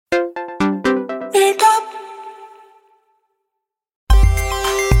Wake up.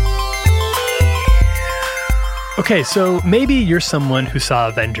 Okay, so maybe you're someone who saw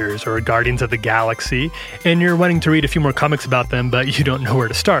Avengers or Guardians of the Galaxy, and you're wanting to read a few more comics about them, but you don't know where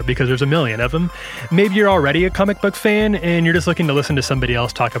to start because there's a million of them. Maybe you're already a comic book fan, and you're just looking to listen to somebody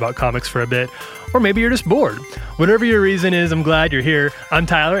else talk about comics for a bit. Or maybe you're just bored. Whatever your reason is, I'm glad you're here. I'm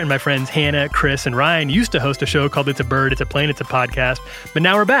Tyler, and my friends Hannah, Chris, and Ryan used to host a show called It's a Bird, It's a Plane, It's a Podcast, but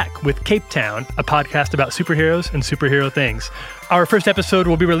now we're back with Cape Town, a podcast about superheroes and superhero things. Our first episode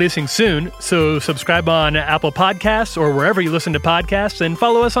will be releasing soon, so subscribe on Apple Podcasts or wherever you listen to podcasts, and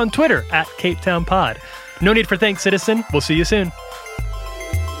follow us on Twitter @CapetownPod. No need for thanks, citizen. We'll see you soon.